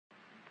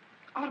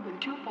Carbon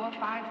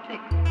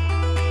 2456.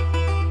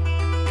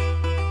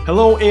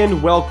 Hello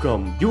and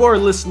welcome. You are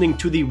listening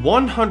to the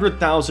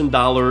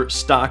 $100,000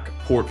 Stock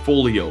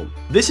Portfolio.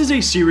 This is a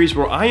series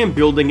where I am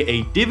building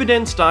a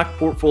dividend stock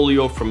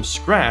portfolio from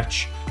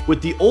scratch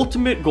with the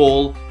ultimate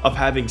goal of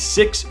having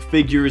six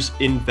figures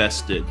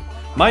invested.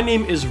 My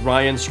name is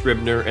Ryan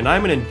Scribner and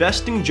I'm an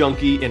investing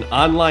junkie and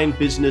online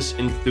business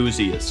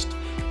enthusiast.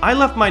 I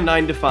left my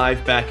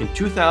 9-to-5 back in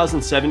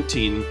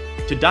 2017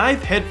 to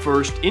dive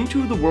headfirst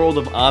into the world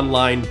of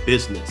online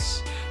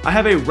business. I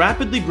have a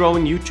rapidly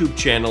growing YouTube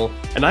channel,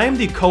 and I am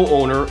the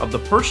co-owner of the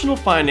personal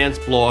finance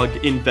blog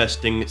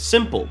Investing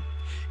Simple.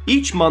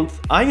 Each month,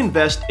 I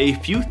invest a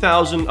few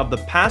thousand of the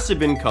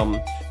passive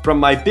income from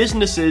my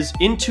businesses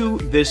into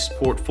this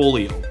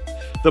portfolio.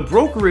 The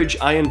brokerage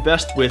I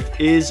invest with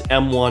is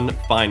M1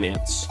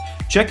 Finance.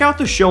 Check out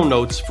the show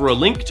notes for a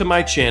link to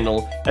my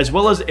channel, as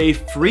well as a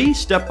free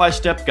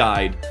step-by-step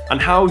guide on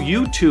how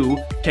you too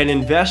can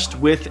invest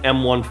with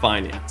M1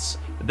 Finance.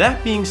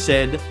 That being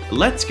said,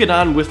 let's get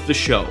on with the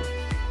show.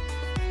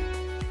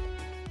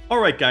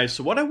 Alright guys,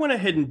 so what I went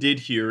ahead and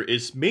did here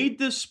is made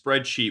this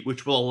spreadsheet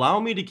which will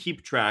allow me to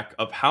keep track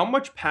of how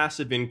much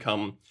passive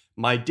income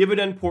my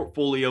dividend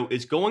portfolio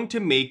is going to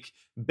make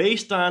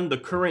based on the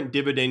current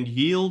dividend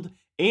yield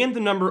and the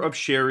number of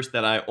shares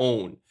that I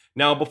own.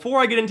 Now, before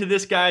I get into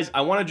this, guys,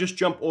 I want to just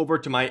jump over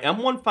to my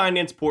M1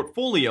 Finance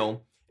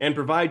portfolio and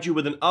provide you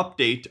with an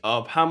update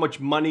of how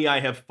much money I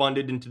have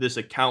funded into this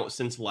account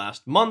since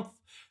last month,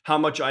 how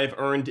much I have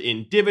earned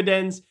in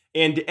dividends,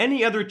 and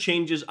any other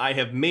changes I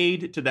have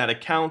made to that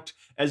account,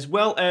 as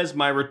well as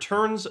my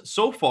returns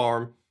so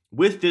far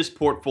with this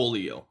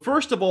portfolio.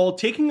 First of all,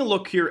 taking a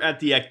look here at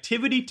the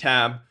activity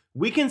tab,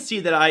 we can see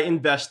that I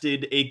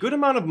invested a good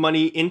amount of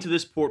money into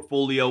this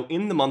portfolio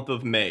in the month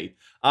of May.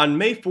 On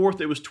May 4th,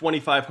 it was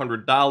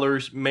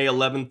 $2,500. May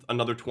 11th,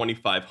 another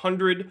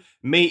 $2,500.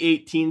 May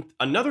 18th,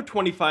 another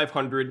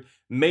 $2,500.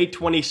 May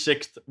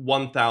 26th,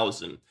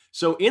 $1,000.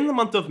 So in the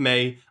month of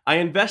May, I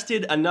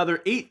invested another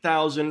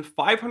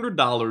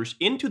 $8,500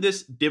 into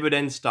this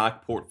dividend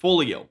stock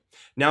portfolio.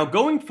 Now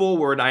going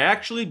forward, I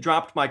actually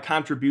dropped my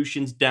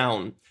contributions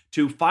down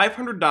to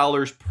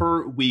 $500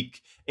 per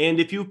week. And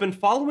if you've been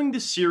following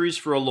this series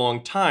for a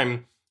long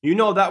time, you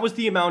know that was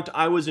the amount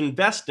I was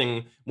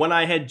investing when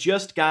I had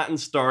just gotten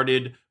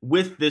started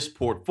with this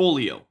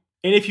portfolio.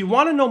 And if you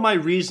want to know my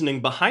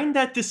reasoning behind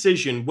that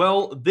decision,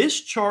 well,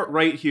 this chart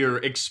right here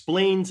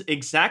explains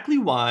exactly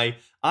why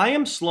I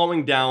am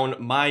slowing down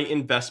my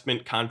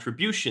investment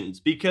contributions.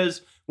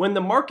 Because when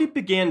the market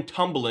began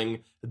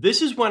tumbling,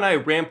 this is when I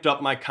ramped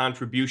up my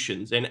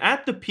contributions. And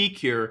at the peak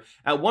here,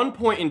 at one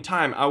point in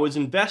time, I was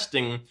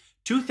investing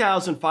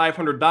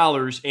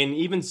 $2,500 and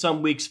even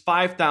some weeks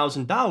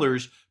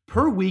 $5,000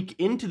 per week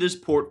into this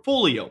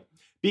portfolio.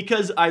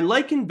 Because I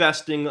like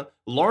investing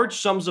large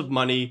sums of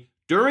money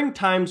during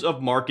times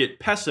of market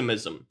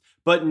pessimism.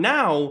 But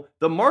now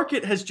the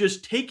market has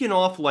just taken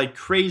off like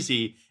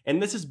crazy,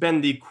 and this has been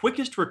the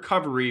quickest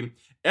recovery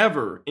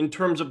ever in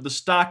terms of the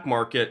stock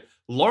market,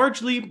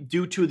 largely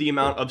due to the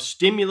amount of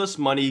stimulus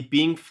money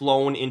being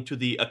flown into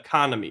the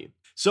economy.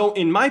 So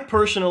in my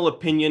personal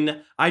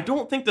opinion, I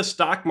don't think the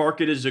stock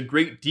market is a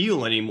great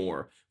deal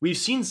anymore. We've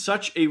seen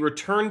such a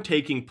return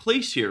taking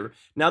place here.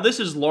 Now, this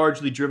is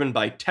largely driven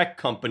by tech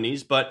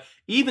companies, but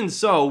even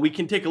so, we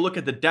can take a look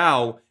at the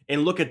Dow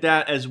and look at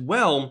that as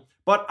well.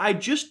 But I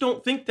just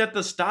don't think that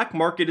the stock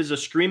market is a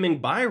screaming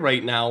buy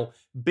right now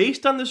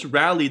based on this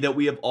rally that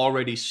we have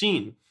already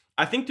seen.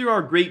 I think there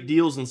are great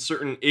deals in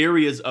certain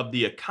areas of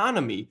the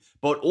economy,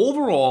 but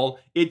overall,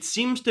 it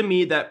seems to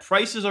me that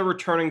prices are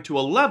returning to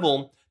a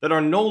level that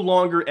are no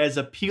longer as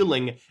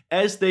appealing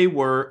as they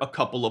were a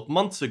couple of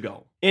months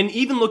ago. And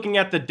even looking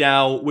at the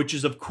Dow, which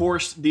is of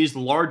course these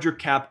larger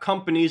cap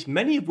companies,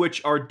 many of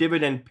which are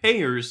dividend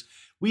payers,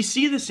 we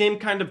see the same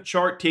kind of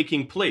chart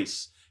taking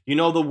place. You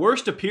know, the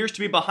worst appears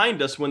to be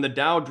behind us when the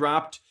Dow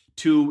dropped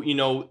to,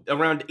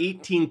 around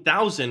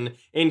 18,000,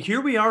 and here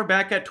we are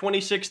back at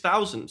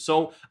 26,000.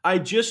 So I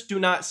just do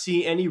not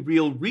see any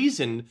real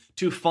reason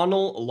to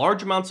funnel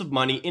large amounts of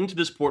money into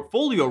this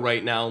portfolio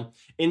right now.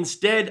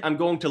 Instead, I'm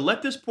going to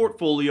let this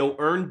portfolio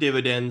earn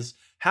dividends,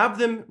 have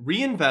them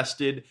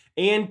reinvested,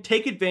 and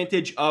take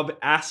advantage of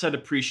asset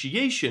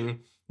appreciation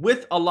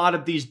with a lot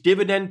of these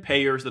dividend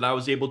payers that I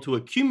was able to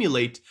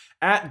accumulate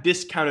at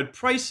discounted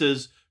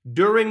prices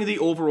during the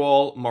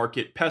overall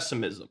market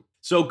pessimism.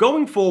 So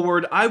going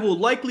forward, I will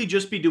likely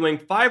just be doing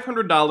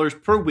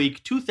 $500 per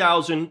week,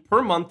 $2,000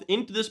 per month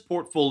into this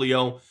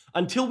portfolio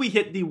until we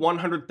hit the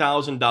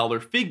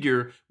 $100,000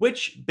 figure,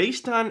 which,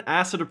 based on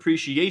asset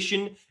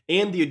appreciation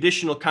and the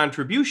additional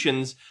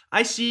contributions,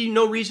 I see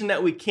no reason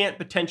that we can't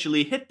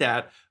potentially hit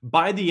that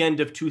by the end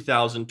of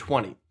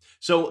 2020.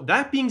 So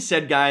that being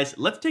said, guys,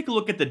 let's take a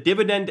look at the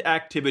dividend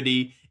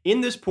activity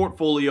in this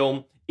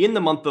portfolio in the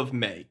month of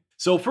May.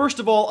 So first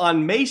of all,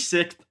 on May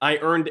 6th, I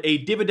earned a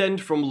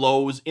dividend from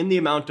Lowe's in the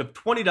amount of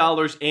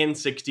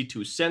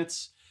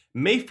 $20.62.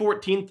 May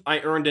 14th, I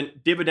earned a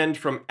dividend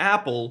from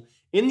Apple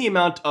in the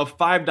amount of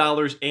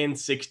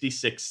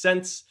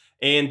 $5.66.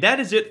 And that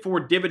is it for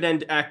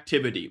dividend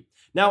activity.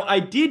 Now, I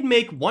did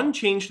make one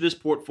change to this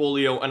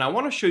portfolio, and I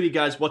want to show you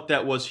guys what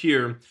that was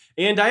here.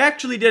 And I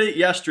actually did it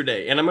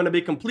yesterday, and I'm going to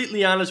be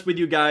completely honest with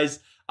you guys.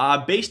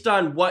 Based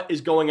on what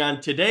is going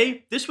on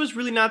today, this was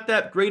really not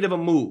that great of a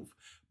move.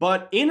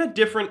 But in a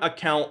different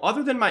account,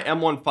 other than my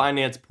M1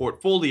 Finance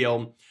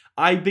portfolio,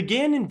 I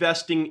began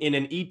investing in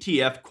an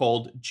ETF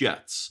called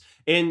JETS.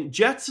 And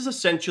JETS is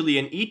essentially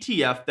an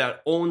ETF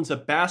that owns a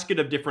basket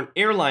of different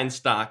airline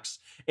stocks.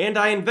 And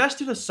I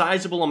invested a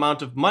sizable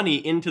amount of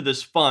money into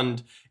this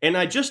fund, and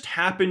I just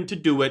happened to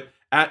do it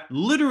at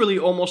literally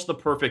almost the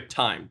perfect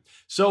time.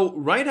 So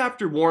right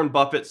after Warren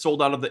Buffett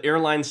sold out of the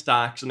airline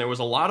stocks and there was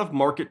a lot of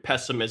market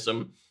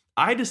pessimism,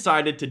 I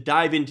decided to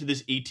dive into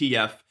this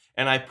ETF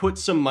and I put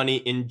some money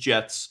in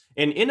JETS.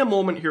 And in a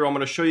moment here, I'm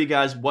going to show you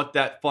guys what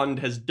that fund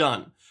has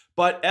done.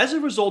 But as a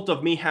result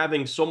of me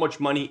having so much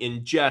money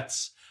in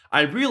JETS,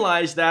 I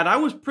realized that I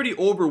was pretty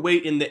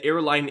overweight in the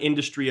airline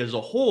industry as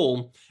a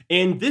whole,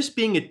 and this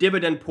being a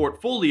dividend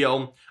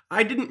portfolio,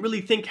 I didn't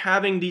really think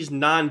having these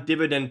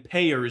non-dividend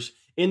payers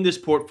in this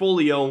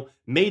portfolio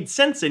made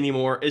sense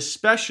anymore,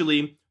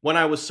 especially when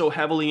I was so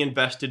heavily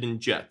invested in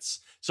JETS.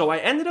 So I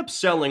ended up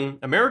selling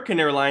American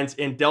Airlines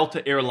and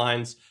Delta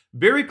Airlines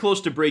very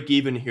close to break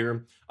even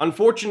here.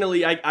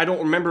 Unfortunately, I don't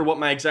remember what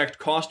my exact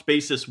cost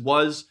basis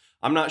was.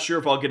 I'm not sure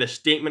if I'll get a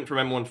statement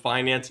from M1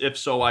 Finance. If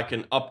so, I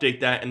can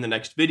update that in the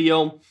next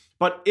video.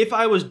 But if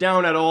I was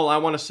down at all, I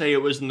want to say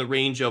it was in the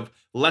range of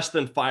less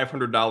than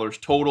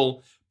 $500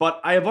 total. But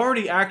I have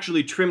already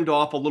actually trimmed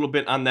off a little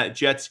bit on that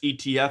JETS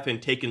ETF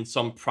and taken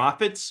some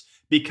profits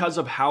because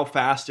of how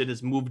fast it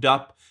has moved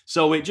up.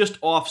 So it just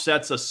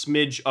offsets a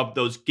smidge of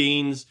those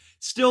gains.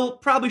 Still,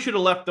 probably should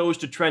have left those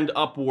to trend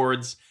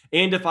upwards.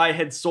 And if I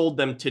had sold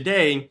them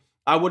today,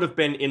 I would have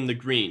been in the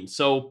green.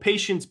 So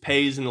patience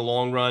pays in the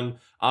long run.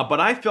 But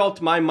I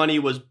felt my money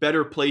was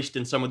better placed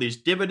in some of these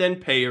dividend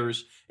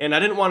payers, and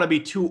I didn't want to be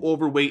too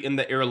overweight in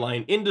the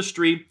airline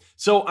industry.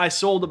 So I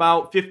sold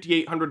about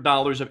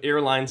 $5,800 of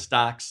airline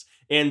stocks,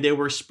 and they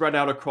were spread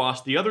out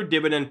across the other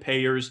dividend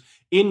payers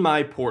in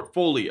my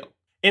portfolio.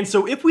 And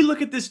so if we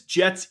look at this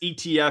JETS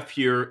ETF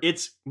here,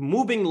 it's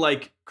moving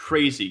like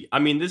crazy. I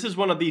mean, this is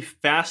one of the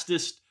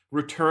fastest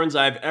returns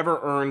I've ever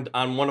earned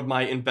on one of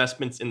my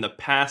investments in the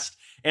past.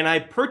 And I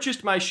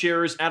purchased my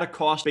shares at a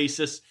cost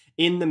basis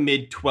in the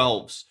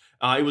mid-12s.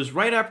 It was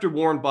right after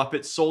Warren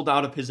Buffett sold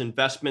out of his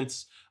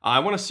investments. I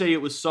want to say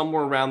it was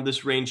somewhere around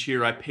this range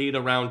here. I paid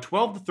around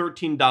 $12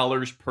 to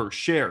 $13 per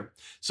share.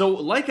 So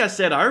like I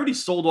said, I already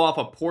sold off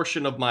a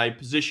portion of my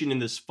position in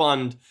this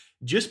fund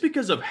just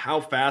because of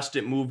how fast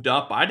it moved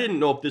up. I didn't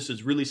know if this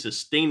is really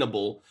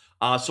sustainable.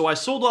 So I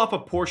sold off a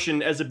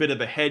portion as a bit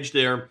of a hedge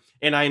there,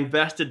 and I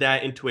invested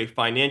that into a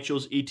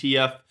financials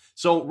ETF.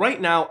 So right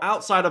now,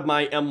 outside of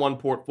my M1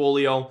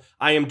 portfolio,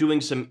 I am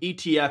doing some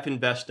ETF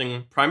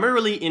investing,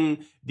 primarily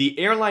in the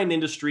airline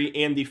industry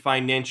and the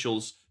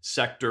financials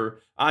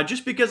sector,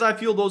 just because I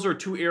feel those are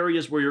two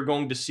areas where you're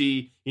going to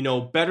see,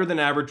 better than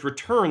average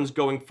returns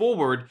going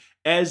forward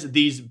as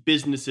these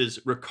businesses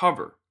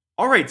recover.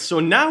 All right, so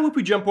now if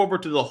we jump over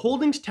to the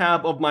holdings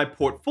tab of my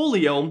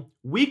portfolio,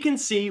 we can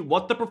see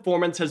what the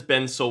performance has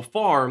been so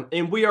far,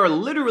 and we are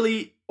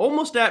literally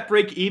almost at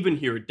break even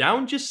here,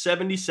 down just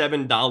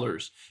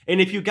 $77.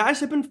 And if you guys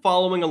have been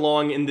following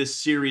along in this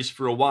series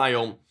for a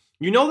while,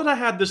 you know that I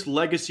have this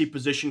legacy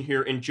position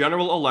here in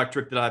General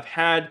Electric that I've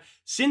had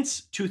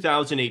since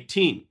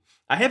 2018.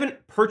 I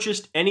haven't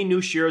purchased any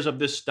new shares of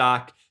this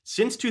stock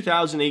since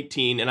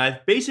 2018, and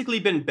I've basically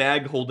been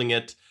bag holding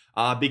it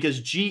because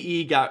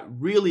GE got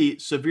really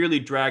severely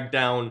dragged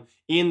down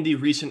in the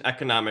recent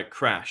economic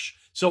crash.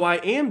 So I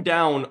am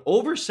down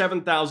over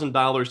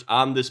 $7,000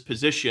 on this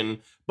position,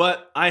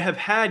 but I have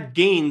had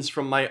gains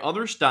from my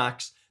other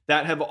stocks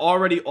that have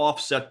already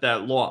offset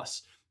that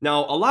loss.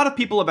 Now, a lot of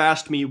people have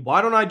asked me,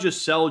 why don't I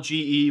just sell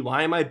GE?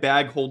 Why am I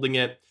bag holding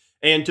it?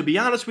 And to be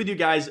honest with you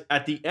guys,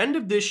 at the end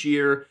of this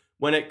year,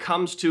 when it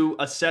comes to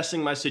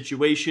assessing my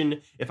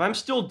situation, if I'm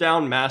still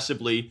down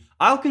massively,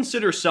 I'll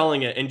consider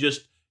selling it and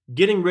just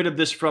getting rid of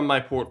this from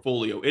my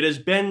portfolio. It has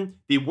been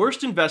the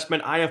worst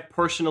investment I have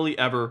personally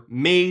ever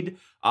made.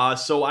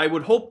 So I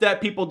would hope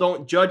that people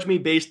don't judge me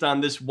based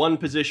on this one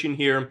position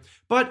here,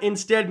 but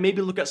instead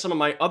maybe look at some of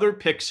my other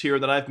picks here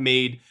that I've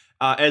made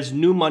as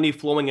new money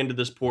flowing into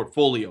this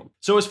portfolio.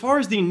 So as far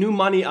as the new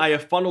money I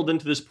have funneled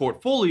into this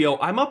portfolio,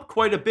 I'm up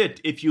quite a bit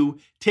if you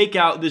take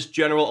out this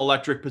General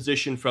Electric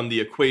position from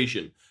the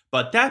equation.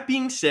 But that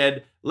being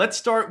said, let's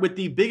start with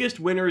the biggest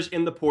winners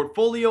in the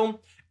portfolio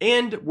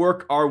and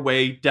work our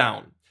way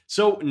down.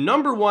 So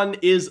number one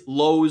is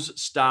Lowe's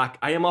stock.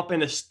 I am up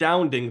an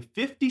astounding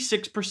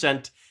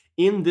 56%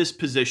 in this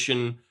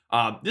position.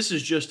 This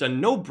is just a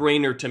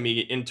no-brainer to me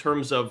in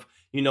terms of,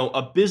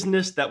 a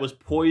business that was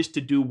poised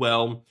to do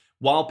well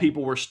while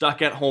people were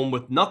stuck at home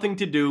with nothing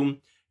to do.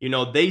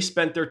 They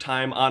spent their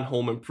time on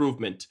home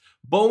improvement.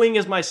 Boeing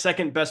is my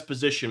second best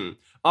position,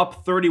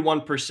 up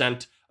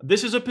 31%.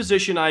 This is a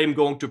position I am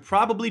going to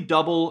probably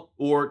double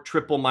or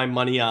triple my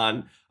money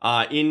on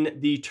in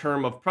the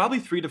term of probably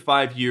 3 to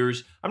 5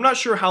 years. I'm not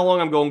sure how long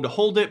I'm going to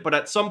hold it, but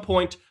at some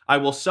point I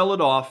will sell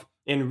it off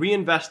and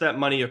reinvest that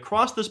money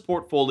across this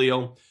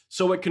portfolio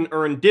so it can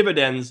earn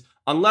dividends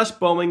unless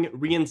Boeing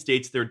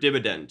reinstates their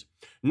dividend.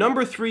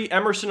 Number 3,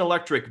 Emerson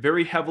Electric,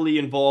 very heavily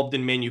involved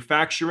in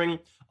manufacturing,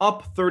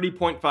 up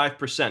 30.5%.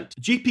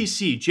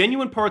 GPC,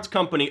 Genuine Parts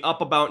Company,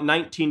 up about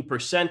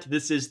 19%.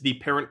 This is the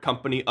parent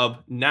company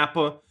of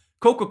Napa.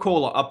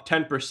 Coca-Cola, up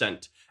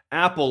 10%.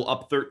 Apple,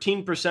 up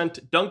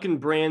 13%. Dunkin'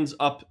 Brands,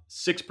 up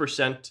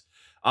 6%.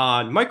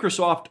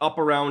 Microsoft, up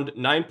around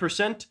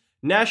 9%.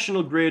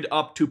 National Grid,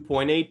 up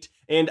 2.8%.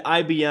 And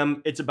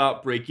IBM, it's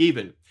about break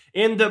even.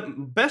 And the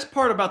best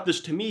part about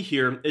this to me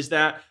here is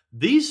that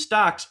these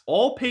stocks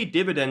all pay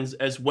dividends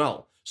as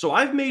well. So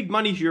I've made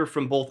money here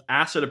from both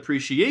asset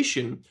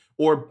appreciation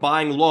or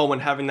buying low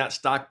and having that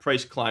stock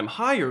price climb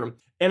higher.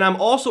 And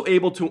I'm also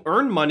able to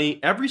earn money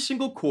every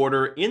single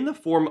quarter in the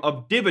form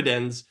of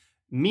dividends,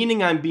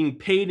 meaning I'm being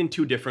paid in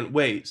 2 different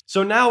ways.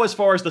 So now as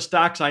far as the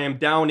stocks I am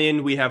down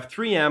in, we have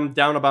 3M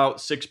down about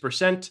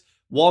 6%.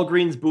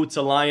 Walgreens Boots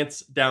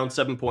Alliance down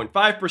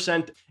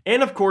 7.5%,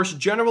 and of course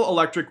General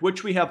Electric,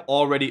 which we have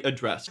already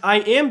addressed. I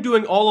am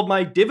doing all of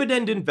my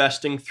dividend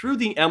investing through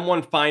the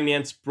M1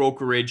 Finance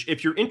brokerage.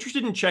 If you're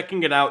interested in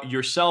checking it out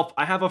yourself,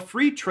 I have a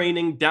free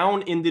training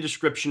down in the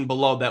description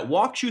below that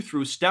walks you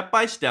through step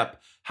by step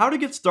how to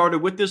get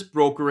started with this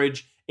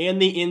brokerage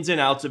and the ins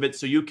and outs of it,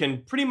 so you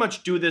can pretty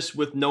much do this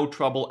with no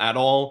trouble at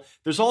all.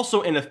 There's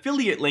also an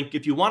affiliate link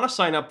if you want to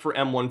sign up for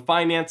M1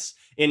 Finance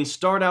and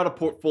start out a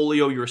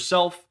portfolio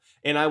yourself,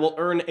 and I will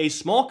earn a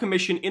small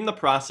commission in the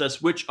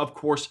process, which of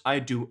course I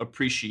do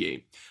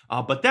appreciate.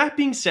 But that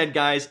being said,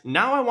 guys,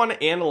 now I want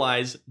to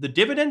analyze the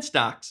dividend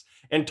stocks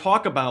and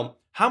talk about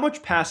how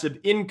much passive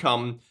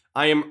income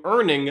I am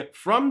earning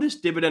from this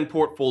dividend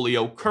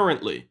portfolio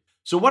currently.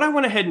 So what I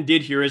went ahead and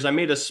did here is I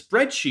made a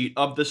spreadsheet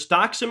of the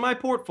stocks in my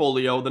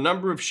portfolio, the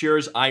number of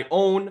shares I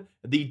own,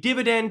 the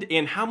dividend,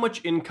 and how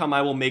much income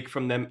I will make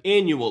from them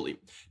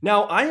annually.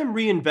 Now, I am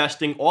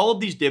reinvesting all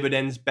of these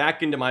dividends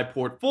back into my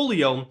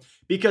portfolio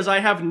because I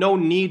have no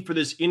need for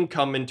this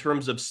income in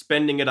terms of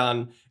spending it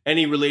on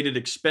any related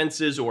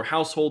expenses or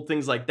household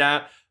things like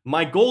that.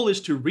 My goal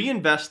is to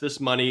reinvest this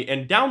money,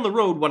 and down the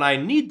road when I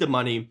need the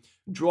money,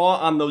 draw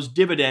on those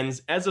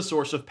dividends as a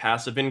source of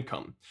passive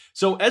income.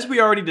 So as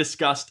we already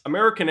discussed,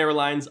 American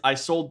Airlines, I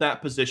sold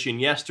that position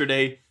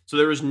yesterday, so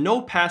there is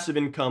no passive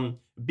income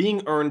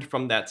being earned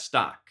from that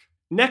stock.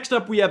 Next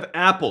up, we have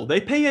Apple. They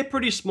pay a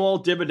pretty small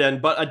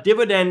dividend, but a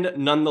dividend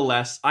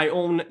nonetheless. I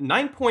own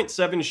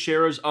 9.7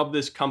 shares of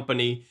this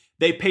company.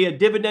 They pay a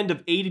dividend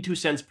of 82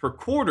 cents per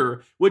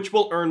quarter, which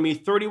will earn me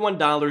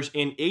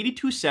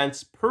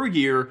 $31.82 per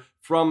year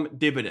from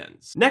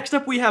dividends. Next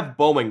up, we have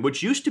Boeing,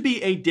 which used to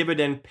be a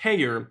dividend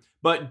payer,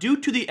 but due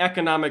to the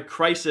economic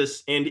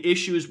crisis and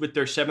issues with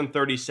their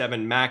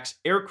 737 MAX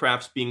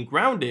aircrafts being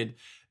grounded,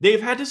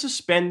 they've had to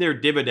suspend their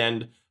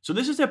dividend. So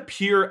this is a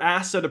pure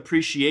asset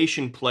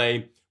appreciation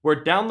play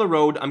where down the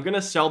road, I'm going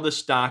to sell this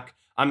stock.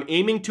 I'm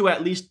aiming to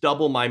at least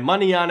double my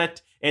money on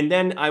it, and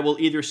then I will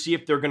either see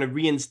if they're going to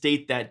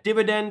reinstate that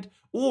dividend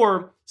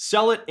or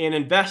sell it and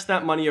invest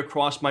that money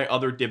across my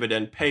other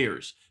dividend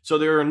payers. So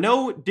there are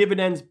no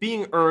dividends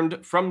being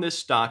earned from this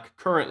stock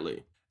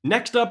currently.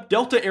 Next up,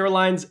 Delta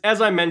Airlines.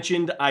 As I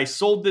mentioned, I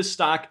sold this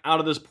stock out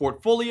of this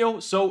portfolio,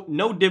 so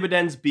no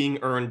dividends being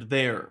earned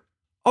there.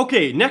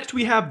 Okay, next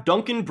we have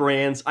Dunkin'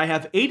 Brands. I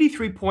have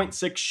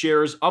 83.6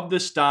 shares of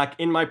this stock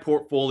in my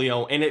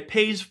portfolio, and it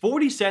pays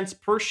 40 cents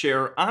per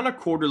share on a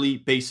quarterly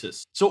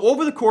basis. So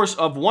over the course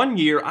of 1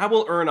 year, I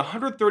will earn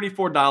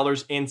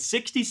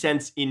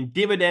 $134.60 in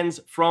dividends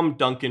from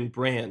Dunkin'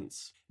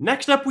 Brands.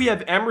 Next up, we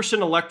have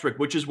Emerson Electric,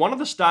 which is one of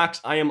the stocks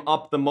I am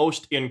up the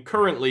most in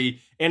currently.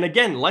 And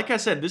again, like I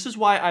said, this is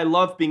why I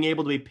love being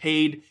able to be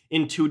paid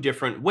in 2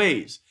 different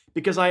ways,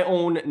 because I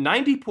own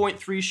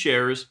 90.3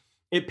 shares.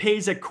 It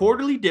pays a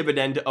quarterly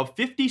dividend of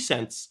 50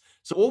 cents.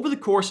 So over the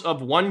course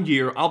of 1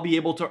 year, I'll be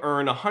able to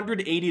earn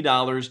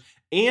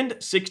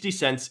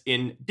 $180.60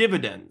 in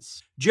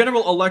dividends.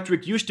 General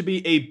Electric used to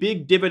be a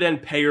big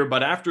dividend payer,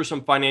 but after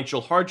some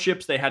financial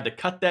hardships, they had to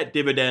cut that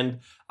dividend.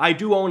 I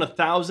do own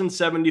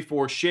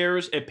 1,074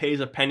 shares. It pays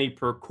a penny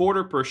per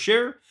quarter per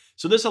share.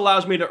 So this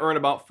allows me to earn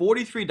about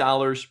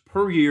 $43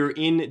 per year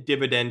in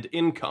dividend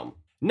income.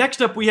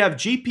 Next up, we have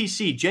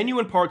GPC,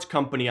 Genuine Parts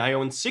Company. I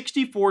own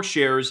 64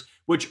 shares,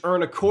 which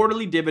earn a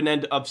quarterly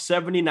dividend of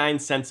 79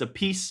 cents a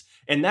piece,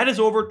 and that is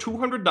over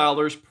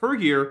 $200 per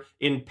year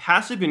in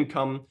passive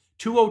income,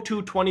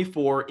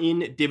 $202.24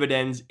 in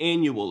dividends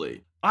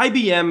annually.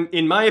 IBM,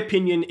 in my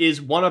opinion,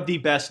 is one of the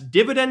best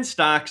dividend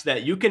stocks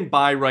that you can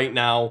buy right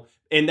now,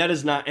 and that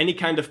is not any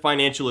kind of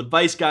financial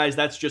advice, guys.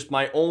 That's just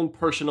my own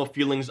personal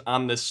feelings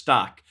on this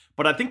stock.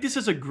 But I think this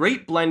is a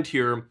great blend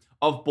here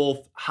of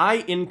both high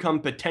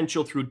income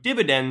potential through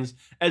dividends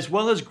as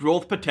well as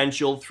growth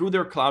potential through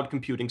their cloud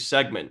computing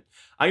segment.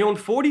 I own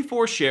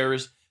 44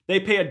 shares. They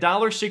pay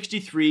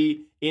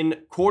 $1.63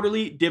 in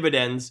quarterly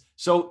dividends.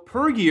 So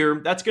per year,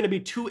 that's going to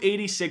be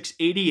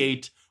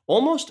 $286.88,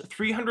 almost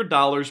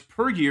 $300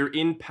 per year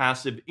in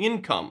passive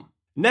income.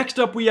 Next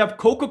up, we have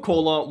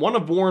Coca-Cola, one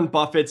of Warren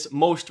Buffett's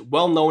most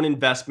well-known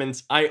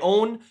investments. I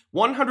own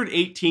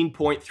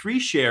 118.3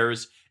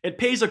 shares. It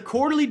pays a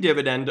quarterly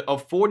dividend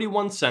of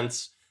 41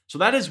 cents. So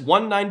that is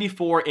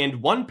 $1.94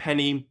 and 1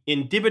 penny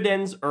in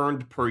dividends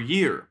earned per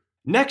year.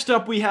 Next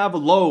up, we have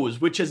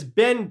Lowe's, which has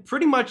been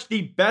pretty much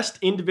the best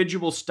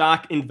individual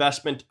stock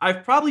investment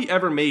I've probably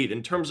ever made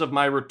in terms of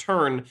my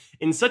return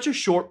in such a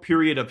short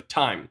period of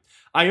time.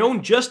 I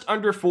own just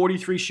under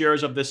 43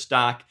 shares of this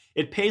stock.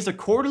 It pays a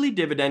quarterly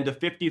dividend of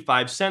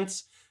 55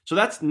 cents. So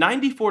that's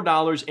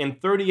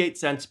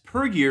 $94.38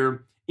 per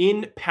year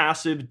in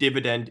passive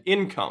dividend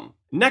income.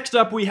 Next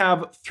up, we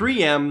have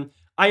 3M.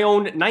 I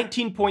own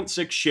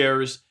 19.6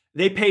 shares.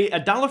 They pay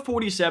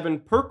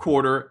 $1.47 per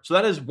quarter, so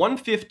that is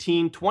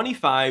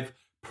 $115.25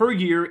 per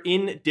year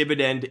in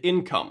dividend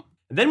income.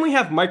 Then we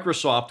have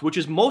Microsoft, which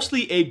is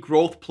mostly a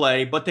growth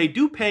play, but they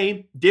do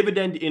pay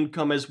dividend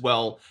income as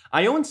well.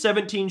 I own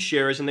 17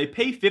 shares and they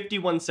pay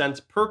 51 cents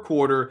per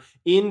quarter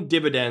in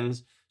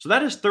dividends, so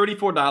that is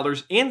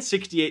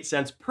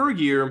 $34.68 per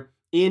year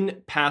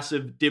in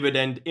passive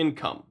dividend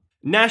income.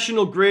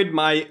 National Grid,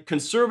 my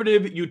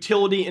conservative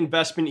utility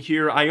investment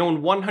here, I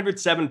own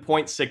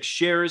 107.6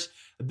 shares.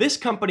 This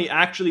company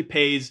actually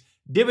pays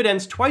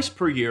dividends twice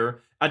per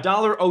year,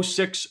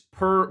 $1.06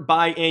 per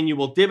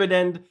biannual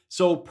dividend.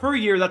 So per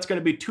year, that's going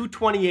to be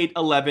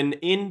 $228.11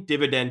 in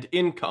dividend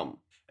income.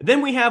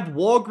 Then we have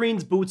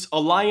Walgreens Boots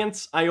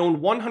Alliance. I own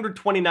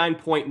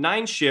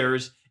 129.9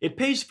 shares. It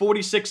pays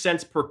 46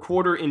 cents per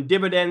quarter in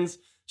dividends.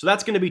 So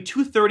that's going to be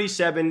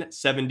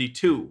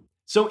 $237.72.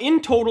 So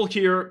in total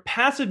here,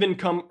 passive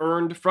income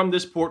earned from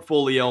this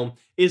portfolio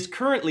is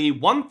currently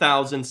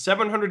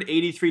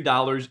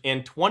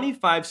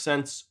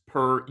 $1,783.25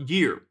 per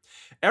year.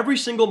 Every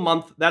single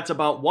month, that's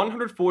about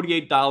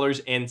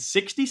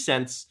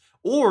 $148.60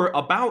 or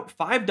about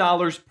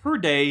 $5 per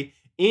day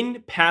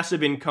in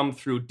passive income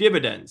through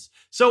dividends.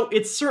 So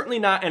it's certainly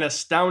not an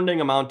astounding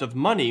amount of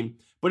money,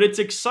 but it's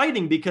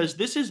exciting because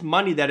this is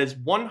money that is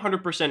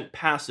 100%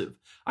 passive.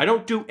 I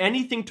don't do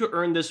anything to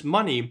earn this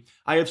money.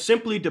 I have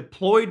simply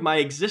deployed my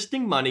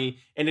existing money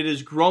and it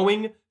is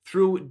growing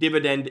through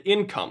dividend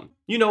income.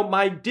 You know,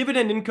 my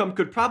dividend income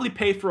could probably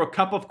pay for a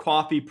cup of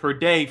coffee per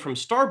day from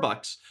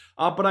Starbucks,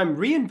 but I'm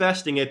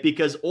reinvesting it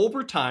because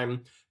over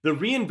time, the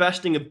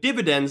reinvesting of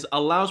dividends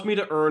allows me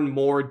to earn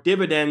more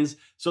dividends,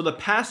 so the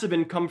passive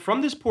income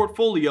from this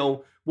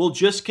portfolio will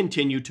just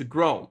continue to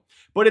grow.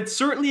 But it's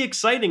certainly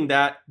exciting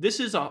that this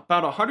is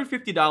about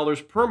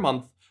 $150 per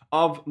month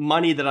of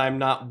money that I'm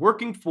not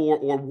working for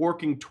or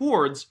working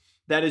towards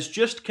that is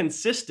just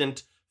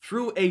consistent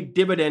through a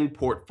dividend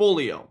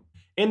portfolio.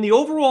 And the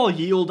overall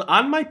yield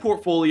on my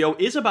portfolio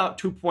is about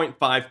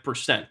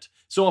 2.5%.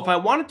 So if I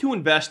wanted to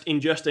invest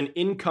in just an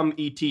income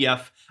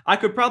ETF, I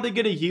could probably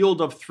get a yield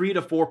of 3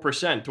 to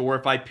 4%. Or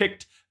if I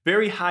picked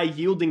very high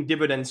yielding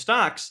dividend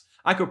stocks,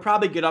 I could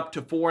probably get up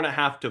to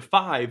 4.5 to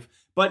 5.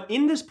 But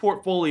in this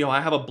portfolio,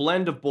 I have a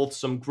blend of both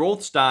some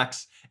growth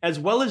stocks as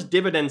well as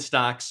dividend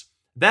stocks.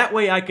 That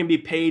way I can be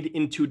paid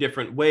in two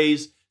different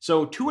ways.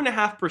 So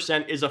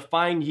 2.5% is a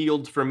fine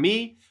yield for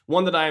me,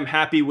 one that I am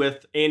happy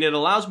with, and it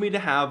allows me to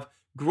have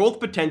growth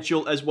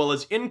potential as well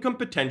as income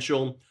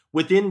potential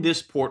within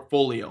this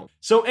portfolio.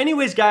 So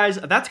anyways, guys,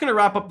 that's going to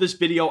wrap up this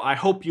video. I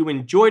hope you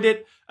enjoyed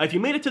it. If you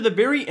made it to the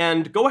very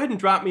end, go ahead and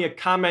drop me a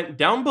comment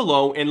down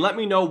below and let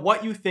me know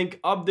what you think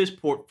of this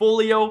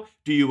portfolio.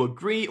 Do you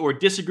agree or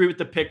disagree with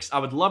the picks? I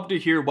would love to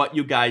hear what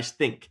you guys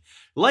think.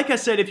 Like I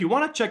said, if you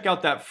want to check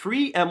out that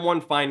free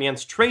M1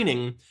 Finance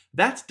training,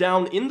 that's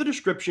down in the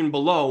description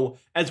below,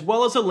 as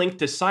well as a link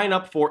to sign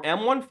up for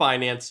M1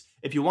 Finance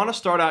if you want to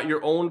start out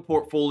your own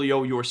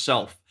portfolio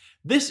yourself.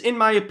 This, in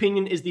my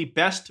opinion, is the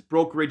best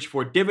brokerage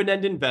for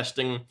dividend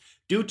investing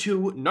due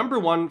to number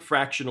one,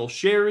 fractional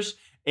shares,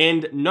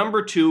 and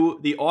number two,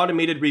 the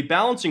automated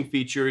rebalancing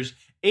features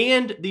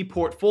and the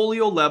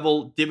portfolio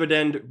level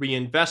dividend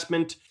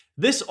reinvestment.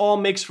 This all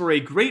makes for a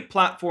great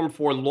platform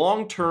for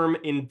long-term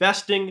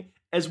investing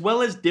as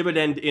well as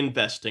dividend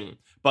investing.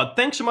 But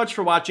thanks so much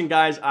for watching,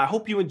 guys. I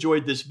hope you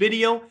enjoyed this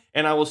video,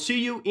 and I will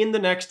see you in the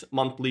next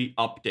monthly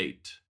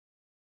update.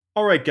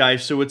 Alright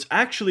guys, so it's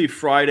actually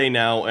Friday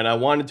now, and I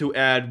wanted to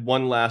add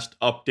one last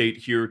update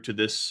here to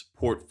this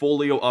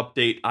portfolio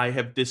update. I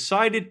have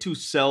decided to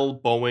sell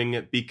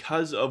Boeing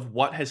because of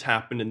what has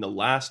happened in the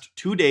last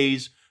 2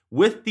 days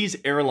with these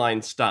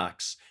airline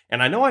stocks.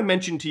 And I know I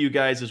mentioned to you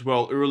guys as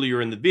well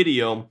earlier in the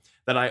video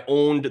that I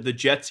owned the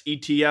Jets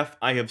ETF.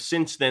 I have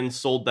since then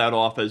sold that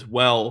off as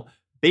well.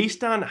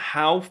 Based on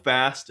how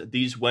fast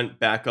these went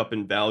back up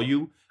in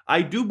value,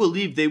 I do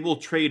believe they will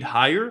trade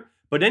higher,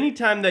 but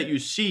anytime that you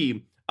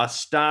see a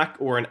stock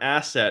or an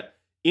asset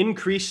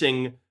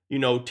increasing,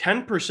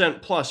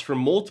 10% plus for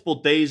multiple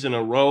days in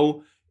a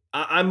row,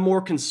 I'm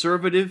more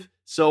conservative.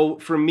 So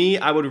for me,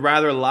 I would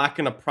rather lock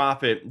in a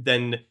profit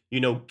than,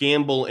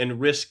 gamble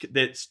and risk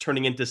that's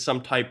turning into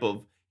some type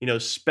of,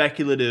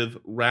 speculative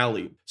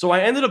rally. So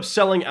I ended up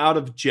selling out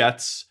of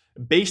Jets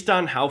based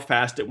on how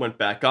fast it went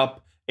back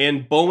up.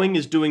 And Boeing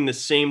is doing the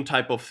same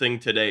type of thing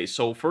today.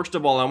 So first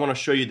of all, I want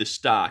to show you the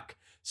stock.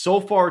 So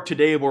far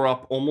today, we're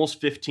up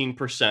almost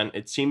 15%.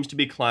 It seems to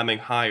be climbing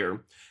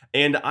higher.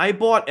 And I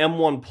bought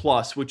M1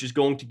 Plus, which is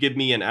going to give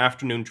me an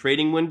afternoon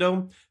trading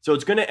window. So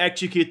it's going to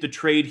execute the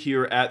trade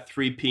here at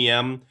 3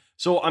 p.m.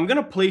 So I'm going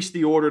to place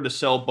the order to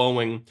sell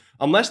Boeing.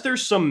 Unless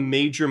there's some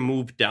major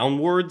move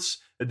downwards,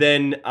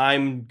 then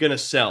I'm going to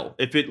sell.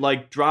 If it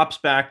drops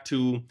back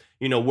to,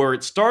 where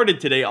it started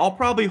today, I'll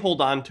probably hold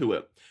on to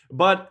it.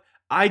 But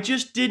I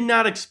just did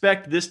not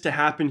expect this to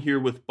happen here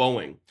with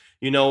Boeing.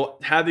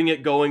 Having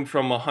it going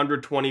from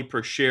 120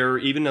 per share,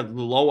 even a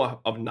low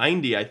of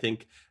 90, I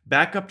think,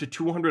 back up to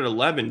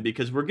 211,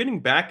 because we're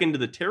getting back into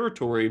the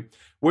territory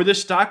where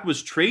this stock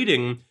was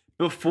trading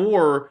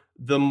before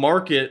the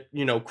market,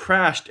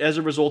 crashed as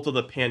a result of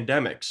the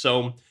pandemic.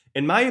 So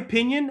in my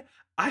opinion,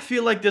 I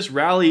feel like this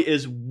rally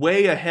is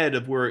way ahead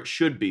of where it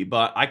should be,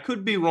 but I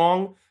could be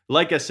wrong.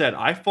 Like I said,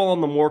 I fall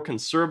on the more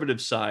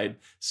conservative side.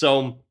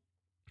 So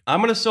I'm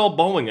going to sell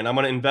Boeing and I'm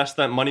going to invest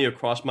that money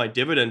across my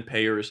dividend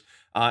payers.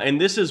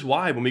 And this is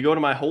why when we go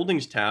to my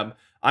holdings tab,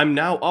 I'm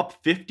now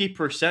up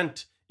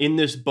 50% in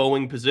this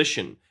Boeing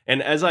position.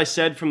 And as I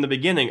said from the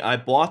beginning, I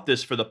bought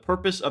this for the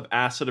purpose of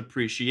asset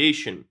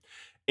appreciation.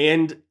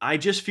 And I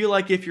just feel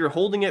like if you're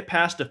holding it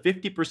past a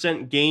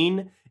 50%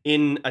 gain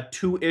in a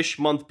 2-ish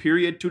month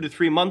period, 2 to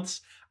 3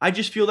 months, I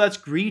just feel that's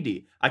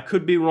greedy. I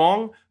could be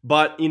wrong,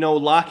 but,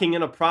 locking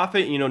in a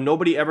profit,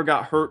 nobody ever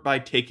got hurt by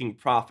taking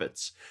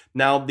profits.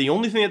 Now, the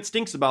only thing that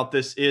stinks about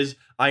this is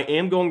I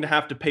am going to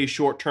have to pay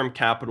short-term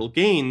capital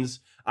gains.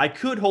 I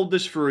could hold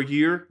this for a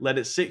year, let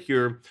it sit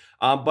here.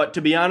 But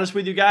to be honest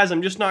with you guys,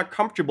 I'm just not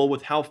comfortable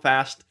with how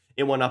fast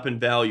it went up in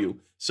value.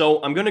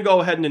 So I'm going to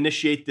go ahead and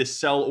initiate this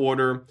sell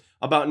order.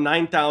 About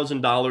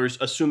 $9,000,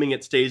 assuming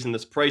it stays in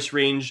this price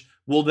range,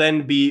 will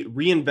then be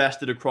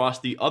reinvested across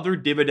the other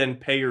dividend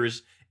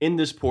payers in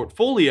this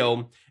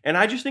portfolio. And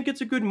I just think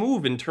it's a good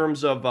move in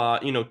terms of,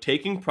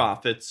 taking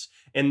profits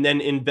and then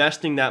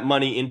investing that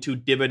money into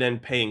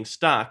dividend paying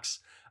stocks.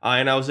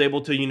 And I was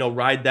able to,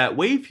 ride that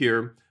wave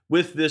here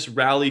with this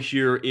rally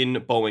here in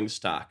Boeing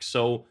stock.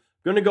 So I'm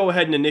going to go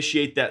ahead and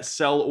initiate that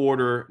sell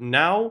order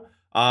now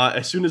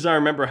as soon as I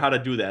remember how to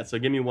do that. So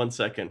give me 1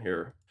 second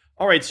here.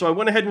 All right, so I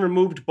went ahead and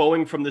removed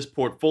Boeing from this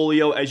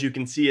portfolio. As you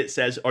can see, it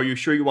says, are you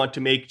sure you want to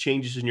make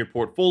changes in your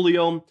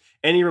portfolio?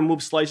 Any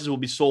removed slices will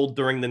be sold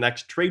during the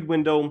next trade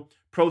window.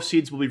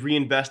 Proceeds will be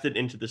reinvested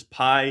into this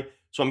pie.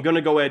 So I'm going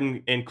to go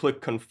ahead and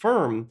click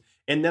confirm.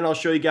 And then I'll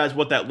show you guys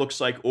what that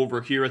looks like over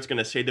here. It's going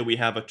to say that we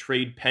have a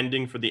trade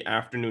pending for the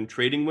afternoon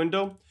trading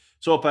window.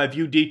 So if I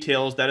view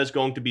details, that is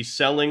going to be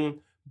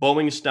selling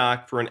Boeing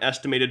stock for an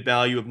estimated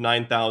value of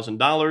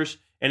 $9,000.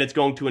 And it's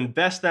going to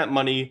invest that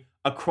money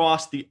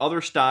across the other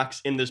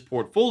stocks in this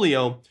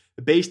portfolio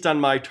based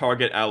on my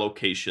target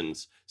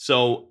allocations.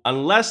 So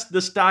unless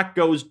the stock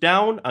goes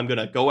down, I'm going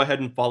to go ahead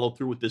and follow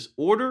through with this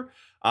order.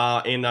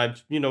 And I'm,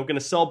 going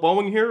to sell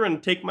Boeing here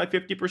and take my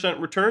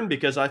 50% return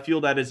because I feel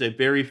that is a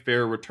very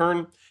fair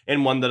return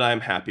and one that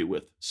I'm happy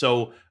with.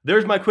 So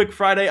there's my quick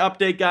Friday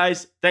update,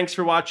 guys. Thanks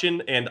for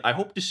watching, and I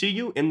hope to see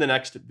you in the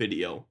next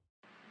video.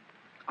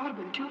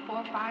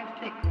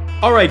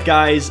 All right,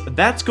 guys,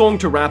 that's going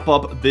to wrap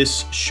up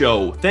this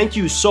show. Thank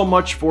you so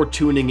much for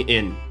tuning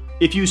in.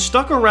 If you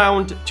stuck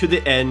around to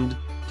the end,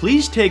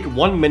 please take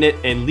 1 minute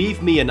and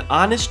leave me an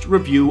honest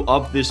review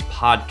of this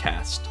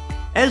podcast.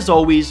 As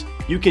always,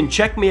 you can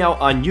check me out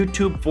on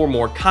YouTube for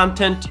more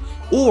content,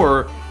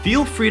 or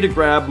feel free to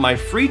grab my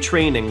free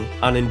training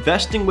on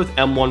investing with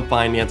M1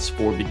 Finance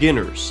for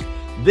beginners.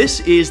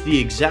 This is the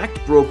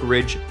exact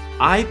brokerage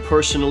I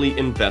personally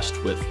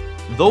invest with.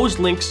 Those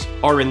links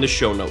are in the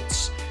show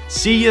notes.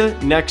 See you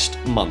next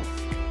month.